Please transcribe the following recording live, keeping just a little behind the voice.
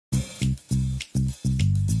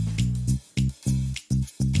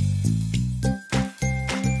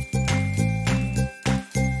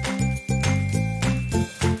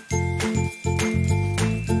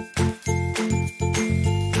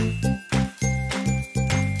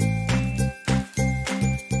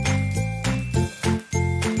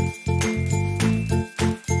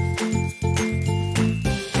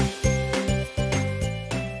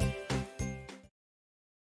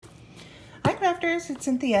collectors, it's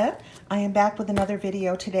Cynthia. I am back with another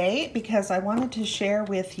video today because I wanted to share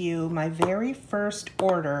with you my very first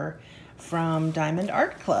order from Diamond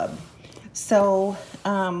Art Club. So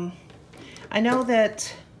I know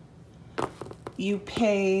that you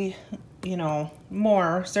pay,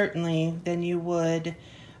 more certainly than you would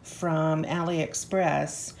from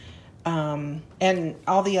AliExpress. And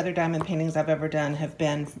all the other diamond paintings I've ever done have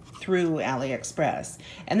been through AliExpress,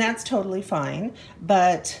 and that's totally fine.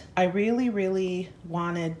 But I really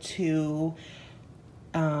wanted to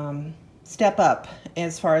step up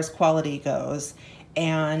as far as quality goes,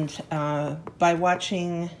 and by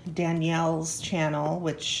watching Danielle's channel,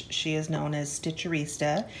 which she is known as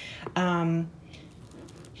Stitcherista,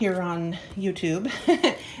 here on YouTube.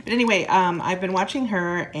 But anyway, I've been watching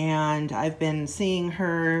her, and I've been seeing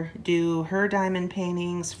her do her diamond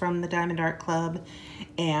paintings from the Diamond Art Club,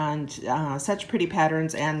 and such pretty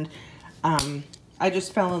patterns, and I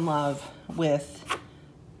just fell in love with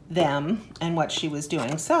them and what she was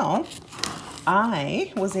doing. So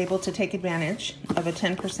I was able to take advantage of a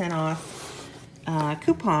 10% off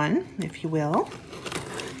coupon, if you will,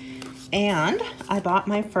 and I bought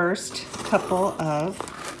my first couple of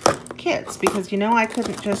kits because I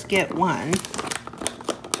couldn't just get one.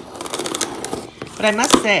 But I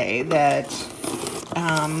must say that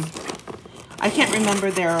I can't remember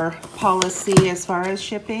their policy as far as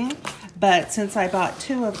shipping, but since I bought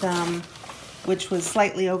two of them, which was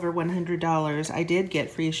slightly over $100, I did get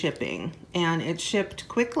free shipping, and it shipped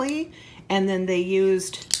quickly, and then they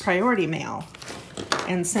used priority mail,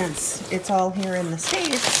 and since it's all here in the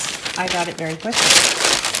States, I got it very quickly.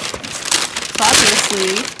 So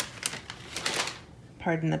obviously,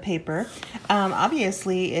 pardon the paper,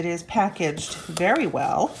 obviously it is packaged very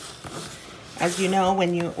well. As you know,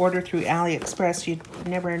 when you order through AliExpress, you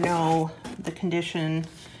never know the condition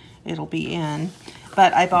it'll be in.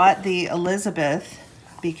 But I bought the Elizabeth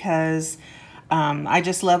because I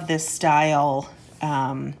just love this style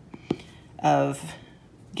of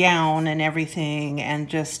gown and everything, and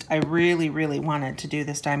just I really wanted to do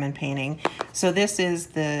this diamond painting. So this is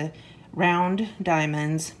the round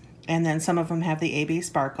diamonds, and then some of them have the AB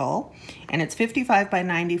sparkle, and it's 55 by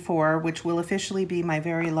 94, which will officially be my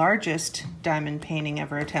very largest diamond painting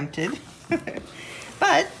ever attempted.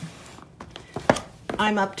 But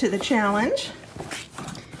I'm up to the challenge.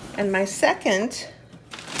 And my second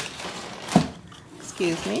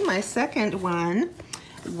one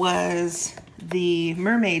was the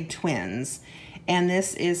Mermaid Twins, and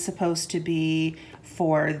this is supposed to be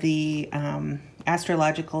for the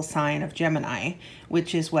astrological sign of Gemini,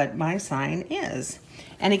 which is what my sign is.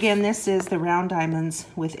 And again, this is the round diamonds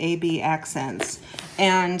with AB accents.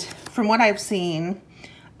 And from what I've seen,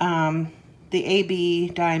 the AB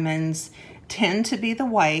diamonds tend to be the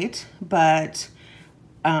white, but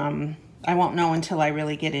I won't know until I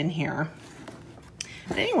really get in here.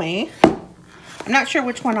 But anyway, I'm not sure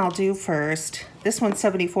which one I'll do first. This one's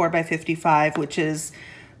 74 by 55, which is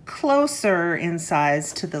closer in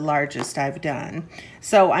size to the largest I've done.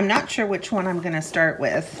 So I'm not sure which one I'm going to start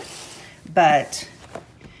with, but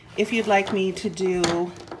if you'd like me to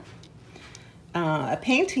do a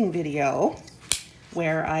painting video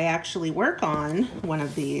where I actually work on one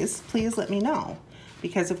of these, please let me know,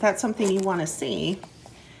 because if that's something you want to see,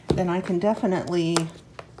 then I can definitely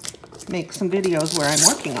make some videos where I'm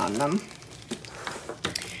working on them.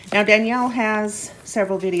 Now Danielle has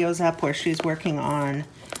several videos up where she's working on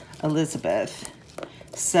Elizabeth,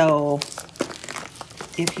 so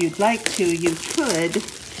if you'd like to, you could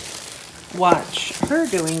watch her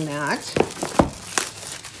doing that,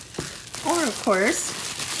 or of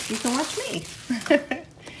course you can watch me.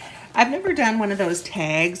 I've never done one of those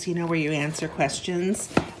tags, where you answer questions,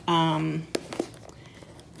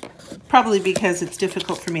 probably because it's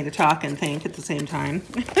difficult for me to talk and think at the same time,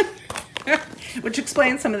 which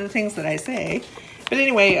explains some of the things that I say. But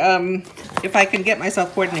anyway, if I can get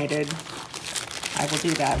myself coordinated, I will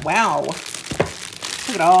do that. Wow,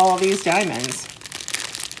 look at all these diamonds.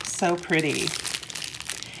 So pretty.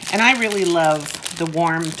 And I really love the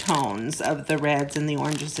warm tones of the reds and the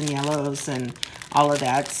oranges and yellows and all of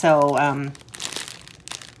that. So I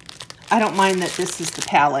don't mind that this is the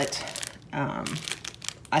palette.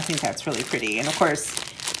 I think that's really pretty. And of course,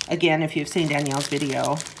 again, if you've seen Danielle's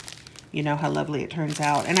video, you know how lovely it turns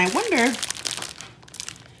out. And I wonder,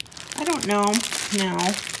 I don't know now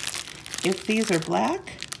if these are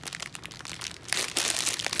black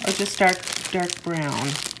or just dark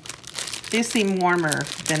brown. These seem warmer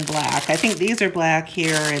than black. I think these are black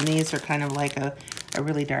here, and these are kind of like a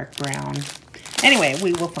really dark brown. Anyway,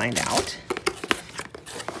 we will find out.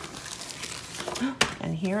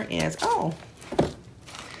 And here is,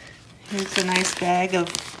 Here's a nice bag of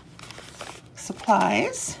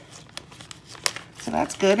supplies. So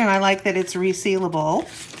that's good, and I like that it's resealable.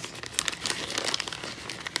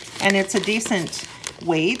 And it's a decent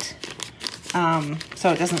weight,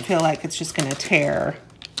 so it doesn't feel like it's just gonna tear.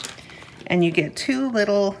 And you get 2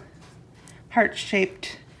 little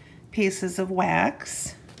heart-shaped pieces of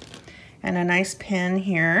wax and a nice pin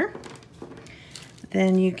here.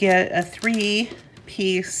 Then you get a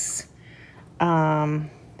 3-piece,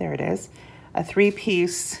 there it is, a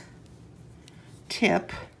 3-piece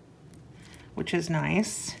tip, which is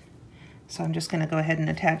nice. So I'm just gonna go ahead and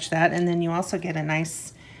attach that. And then you also get a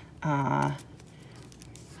nice,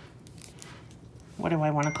 what do I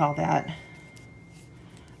wanna call that?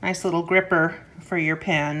 Nice little gripper for your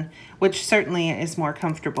pen, which certainly is more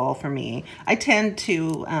comfortable for me. I tend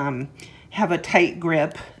to have a tight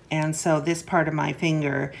grip, and so this part of my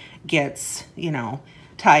finger gets, you know,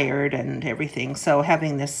 tired and everything. So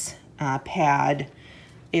having this pad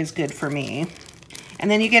is good for me. And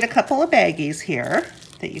then you get a couple of baggies here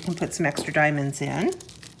that you can put some extra diamonds in.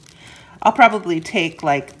 I'll probably take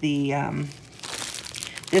like the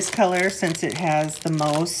this color since it has the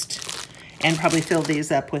most, and probably fill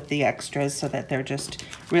these up with the extras so that they're just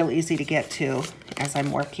real easy to get to as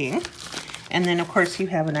I'm working. And then of course you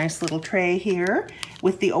have a nice little tray here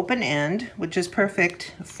with the open end, which is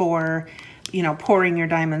perfect for, you know, pouring your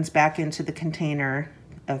diamonds back into the container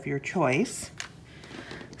of your choice.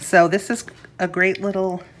 So this is a great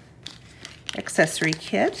little accessory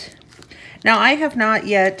kit. Now I have not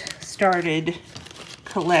yet started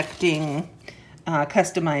collecting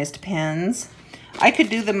customized pens. I could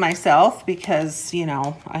do them myself because, you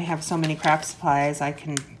know, I have so many craft supplies, I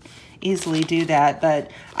can easily do that,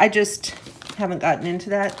 but I just haven't gotten into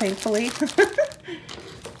that, thankfully.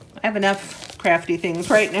 I have enough crafty things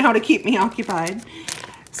right now to keep me occupied.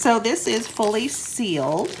 So this is fully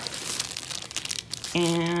sealed,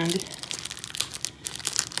 and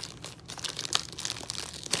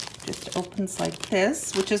just opens like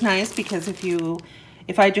this, which is nice because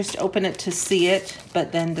if I just open it to see it,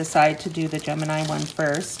 but then decide to do the Gemini one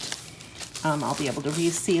first, I'll be able to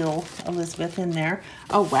reseal Elizabeth in there.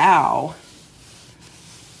 Oh, wow.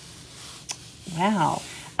 Wow.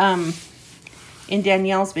 In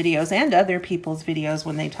Danielle's videos and other people's videos,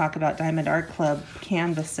 when they talk about Diamond Art Club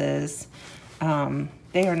canvases,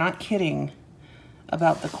 they are not kidding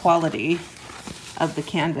about the quality of the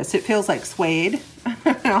canvas. It feels like suede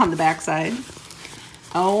on the backside.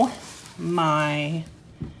 Oh my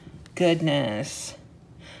goodness.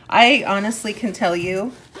 I honestly can tell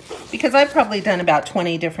you, because I've probably done about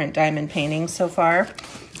 20 different diamond paintings so far,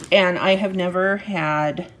 and I have never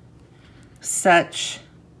had such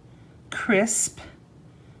crisp,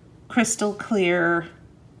 crystal clear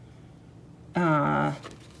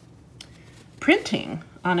printing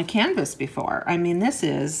on a canvas before. I mean, this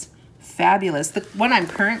is fabulous. The one I'm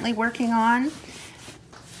currently working on,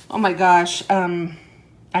 oh my gosh, I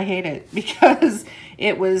hate it because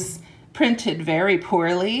it was printed very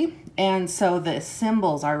poorly, and so the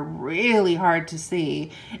symbols are really hard to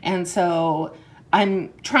see. And so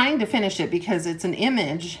I'm trying to finish it because it's an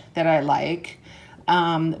image that I like,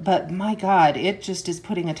 but my God, it just is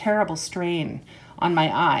putting a terrible strain on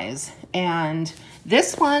my eyes. And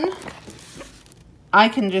this one, I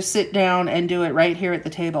can just sit down and do it right here at the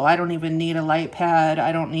table. I don't even need a light pad.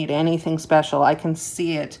 I don't need anything special. I can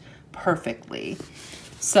see it perfectly.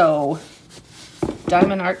 So,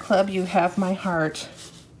 Diamond Art Club, you have my heart.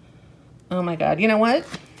 Oh my God. You know what?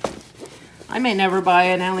 I may never buy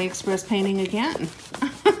an AliExpress painting again.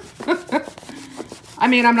 I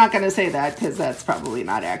mean, I'm not going to say that because that's probably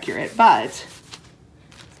not accurate, but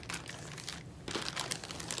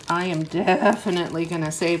I am definitely going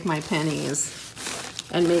to save my pennies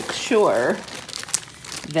and make sure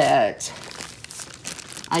that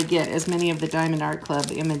I get as many of the Diamond Art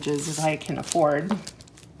Club images as I can afford.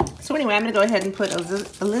 So anyway, I'm going to go ahead and put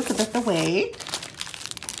Elizabeth away.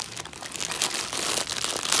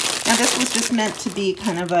 Now this was just meant to be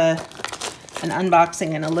kind of an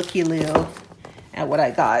unboxing and a looky-loo at what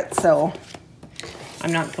I got. So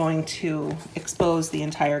I'm not going to expose the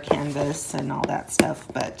entire canvas and all that stuff,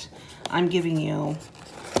 but I'm giving you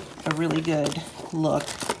a really good look.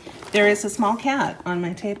 There is a small cat on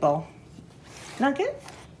my table. Nugget?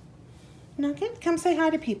 Nugget, come say hi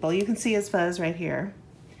to people. You can see his fuzz right here.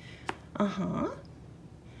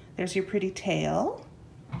 There's your pretty tail.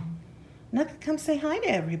 Nugget, come say hi to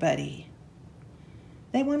everybody.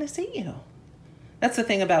 They want to see you. That's the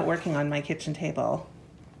thing about working on my kitchen table,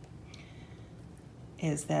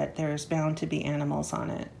 is that there's bound to be animals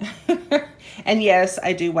on it. And yes,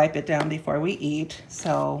 I do wipe it down before we eat,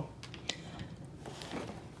 so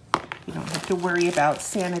to worry about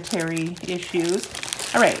sanitary issues.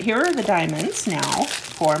 All right, here are the diamonds now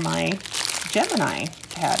for my Gemini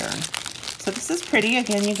pattern. So this is pretty.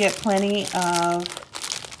 Again, you get plenty of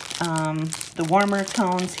the warmer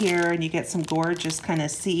tones here, and you get some gorgeous kind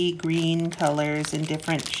of sea green colors in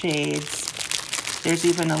different shades. There's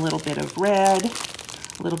even a little bit of red,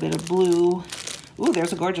 a little bit of blue. Ooh,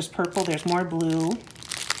 there's a gorgeous purple. There's more blue.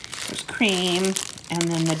 There's cream, and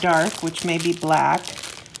then the dark, which may be black,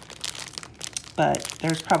 but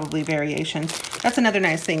there's probably variation. That's another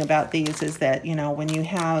nice thing about these is that, you know, when you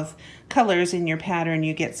have colors in your pattern,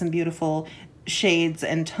 you get some beautiful shades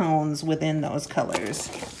and tones within those colors.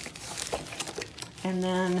 And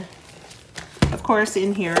then, of course,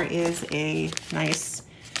 in here is a nice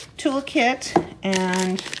toolkit,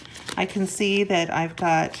 and I can see that I've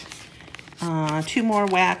got 2 more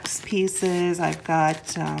wax pieces. I've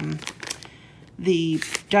got the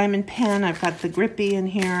diamond pen, I've got the grippy in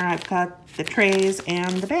here, I've got the trays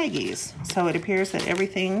and the baggies. So it appears that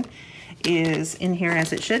everything is in here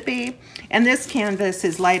as it should be. And this canvas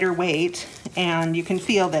is lighter weight, and you can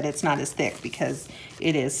feel that it's not as thick because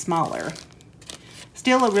it is smaller.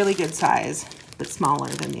 Still a really good size, but smaller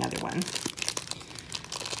than the other one.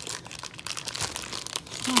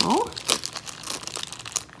 So,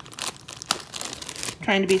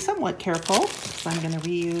 trying to be somewhat careful, so I'm going to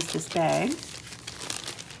reuse this bag.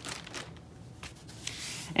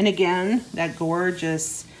 And again, that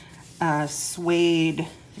gorgeous suede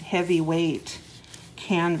heavyweight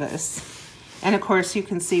canvas. And of course, you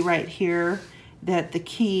can see right here that the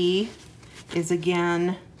key is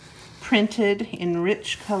again printed in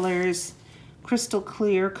rich colors, crystal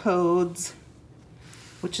clear codes,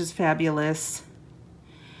 which is fabulous.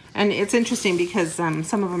 And it's interesting because some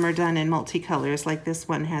of them are done in multicolors, like this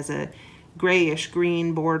one has a grayish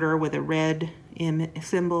green border with a red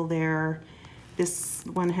symbol there. This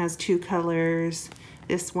one has 2 colors,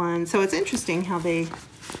 this one. So it's interesting how they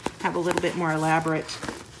have a little bit more elaborate.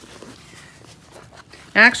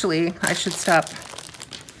 Actually, I should stop.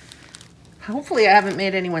 Hopefully I haven't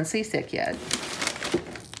made anyone seasick yet.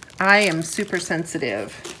 I am super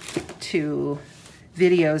sensitive to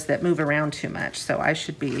videos that move around too much, so I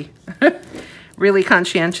should be really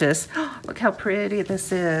conscientious. Look how pretty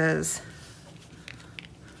this is.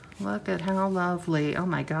 Look at how lovely. Oh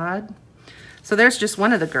my God. So there's just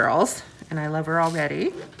one of the girls, and I love her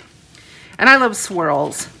already. And I love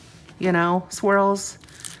swirls, you know, swirls.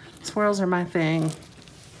 Swirls are my thing.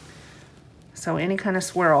 So any kind of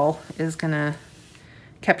swirl is gonna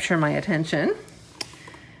capture my attention.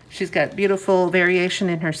 She's got beautiful variation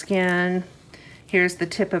in her skin. Here's the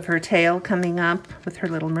tip of her tail coming up with her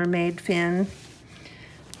little mermaid fin.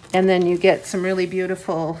 And then you get some really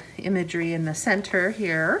beautiful imagery in the center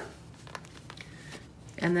here.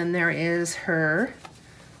 And then there is her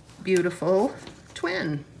beautiful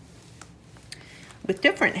twin with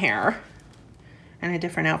different hair and a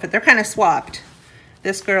different outfit. They're kind of swapped.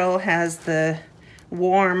 This girl has the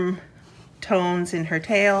warm tones in her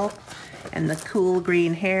tail and the cool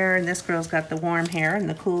green hair, and this girl's got the warm hair and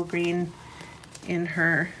the cool green in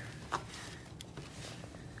her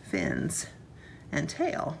fins and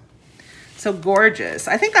tail. So gorgeous.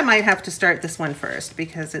 I think I might have to start this one first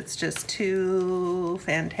because it's just too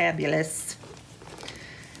fantabulous.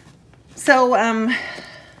 So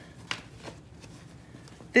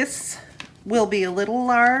this will be a little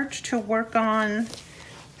large to work on.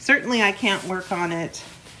 Certainly I can't work on it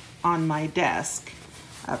on my desk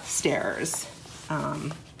upstairs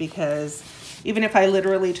because even if I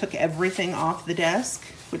literally took everything off the desk,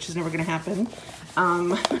 which is never gonna happen,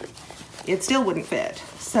 it still wouldn't fit.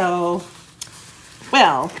 So,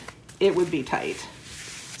 well, it would be tight.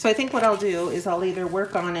 So I think what I'll do is I'll either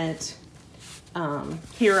work on it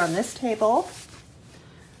here on this table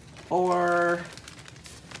or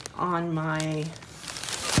on my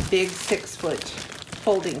big 6-foot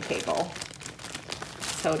folding table.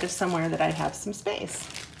 So just somewhere that I have some space.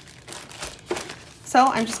 So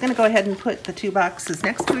I'm just gonna go ahead and put the 2 boxes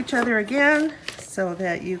next to each other again so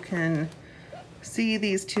that you can see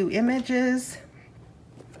these 2 images.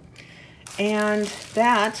 And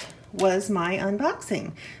that was my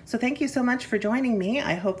unboxing. So thank you so much for joining me.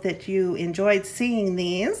 I hope that you enjoyed seeing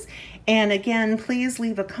these. And again, please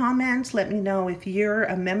leave a comment. Let me know if you're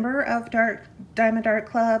a member of Diamond Art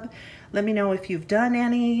Club. Let me know if you've done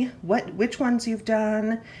any, which ones you've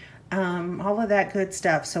done, all of that good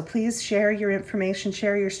stuff. So please share your information,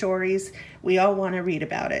 share your stories. We all want to read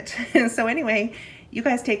about it. So anyway, you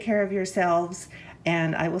guys take care of yourselves,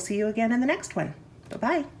 and I will see you again in the next one.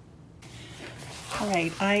 Bye-bye. All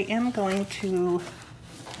right, I am going to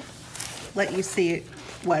let you see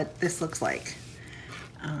what this looks like.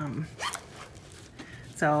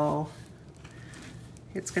 So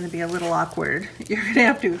it's going to be a little awkward. You're going to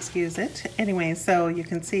have to excuse it. Anyway, so you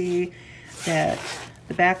can see that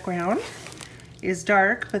the background is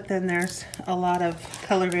dark, but then there's a lot of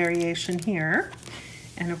color variation here.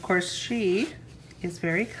 And of course, she is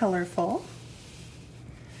very colorful.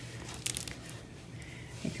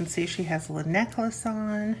 You can see she has a little necklace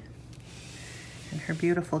on and her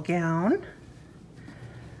beautiful gown.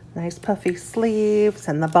 Nice puffy sleeves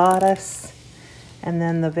and the bodice, and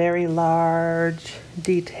then the very large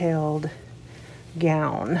detailed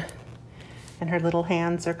gown. And her little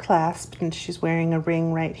hands are clasped and she's wearing a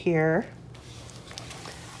ring right here.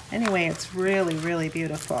 Anyway, it's really, really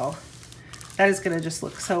beautiful. That is going to just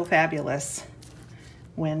look so fabulous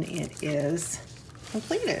when it is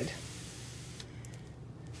completed.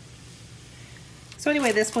 So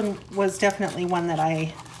anyway, this one was definitely one that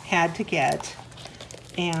I had to get,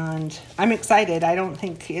 and I'm excited. I don't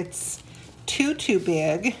think it's too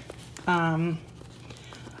big.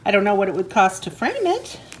 I don't know what it would cost to frame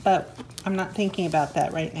it, but I'm not thinking about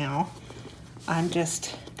that right now. I'm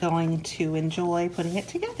just going to enjoy putting it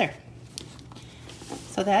together.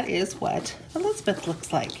 So that is what Elizabeth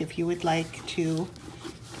looks like if you would like to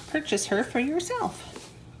purchase her for yourself.